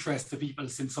of an interest to people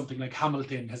since something like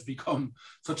Hamilton has become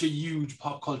such a huge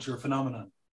pop culture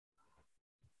phenomenon?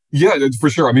 Yeah, for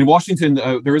sure. I mean, Washington,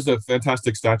 there is a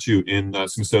fantastic statue in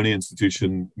Smithsonian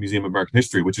Institution Museum of American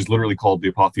History, which is literally called the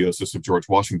Apotheosis of George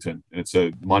Washington. And it's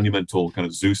a monumental kind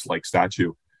of Zeus-like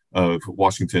statue of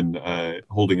Washington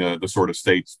holding the sword of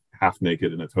state, half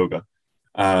naked in a toga,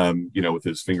 with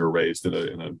his finger raised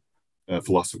in a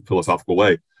philosophical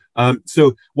way.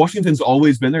 So Washington's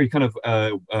always been there. He kind of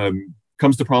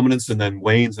comes to prominence and then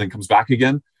wanes and then comes back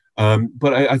again.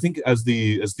 But I think as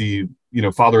the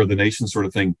father of the nation sort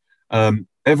of thing,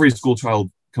 every school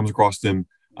child comes across him.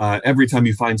 Every time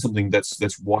you find something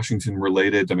that's Washington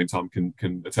related, I mean, Tom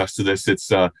can attest to this.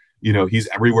 It's he's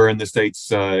everywhere in the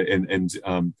States, and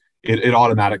it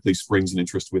automatically springs an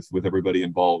interest with everybody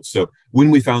involved. So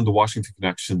when we found the Washington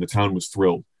connection, the town was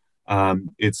thrilled.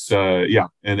 It's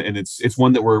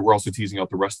one that we're also teasing out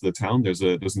the rest of the town. There's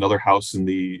another house in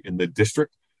the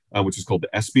district, which is called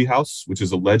the Espy House, which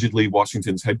is allegedly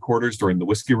Washington's headquarters during the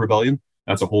Whiskey Rebellion.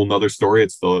 That's a whole nother story.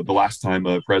 It's the last time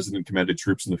a president commanded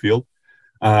troops in the field.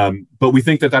 But we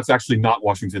think that that's actually not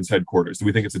Washington's headquarters.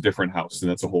 We think it's a different house,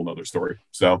 and that's a whole nother story.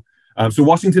 So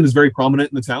Washington is very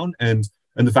prominent in the town, and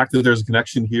the fact that there's a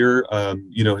connection here,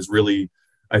 has really,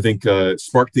 I think,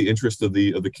 sparked the interest of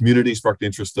the community, sparked the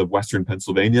interest of Western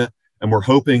Pennsylvania, and we're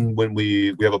hoping when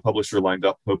we have a publisher lined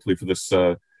up, hopefully for this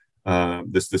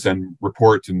this end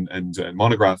report and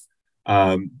monograph,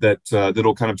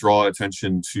 that'll kind of draw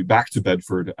attention back to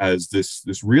Bedford as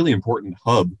this really important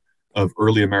hub of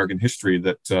early American history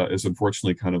that is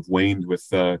unfortunately kind of waned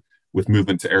with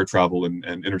movement to air travel and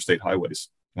interstate highways.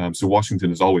 So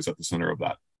Washington is always at the center of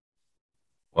that.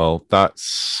 Well,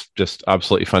 that's just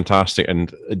absolutely fantastic.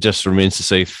 And it just remains to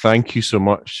say thank you so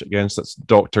much again. That's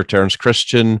Dr. Terence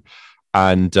Christian.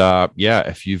 And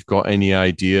if you've got any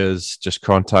ideas, just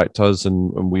contact us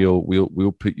and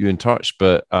we'll put you in touch.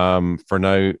 But for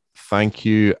now, thank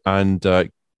you and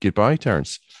goodbye,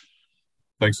 Terence.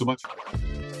 Thanks so much.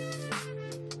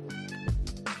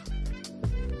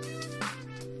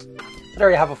 there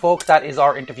you have it, folks. That is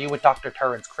our interview with Dr.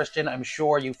 Terence Christian. I'm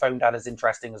sure you found that as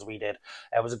interesting as we did.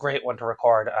 It was a great one to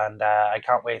record, and I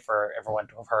can't wait for everyone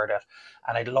to have heard it.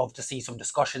 And I'd love to see some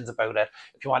discussions about it.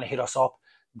 If you want to hit us up,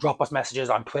 drop us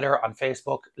messages on Twitter, on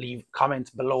Facebook, leave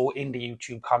comments below in the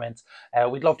YouTube comments.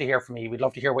 We'd love to hear from you. We'd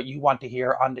love to hear what you want to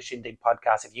hear on the Shindig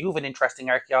podcast. If you have an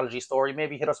interesting archaeology story,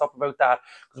 maybe hit us up about that,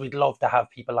 because we'd love to have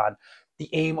people on. The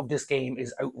aim of this game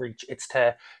is outreach. It's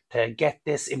to get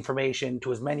this information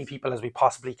to as many people as we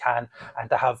possibly can, and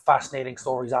to have fascinating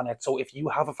stories on it. So if you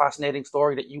have a fascinating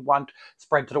story that you want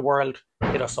spread to the world,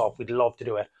 hit us up. We'd love to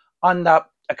do it. On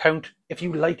that account, if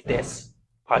you like this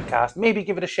podcast, maybe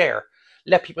give it a share.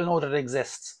 Let people know that it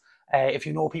exists. If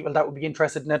you know people that would be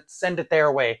interested in it, send it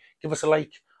their way. Give us a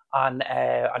like on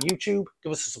YouTube.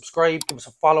 Give us a subscribe. Give us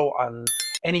a follow on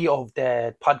any of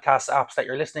the podcast apps that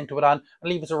you're listening to it on,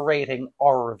 and leave us a rating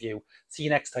or a review. See you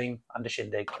next time on The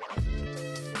Shindig.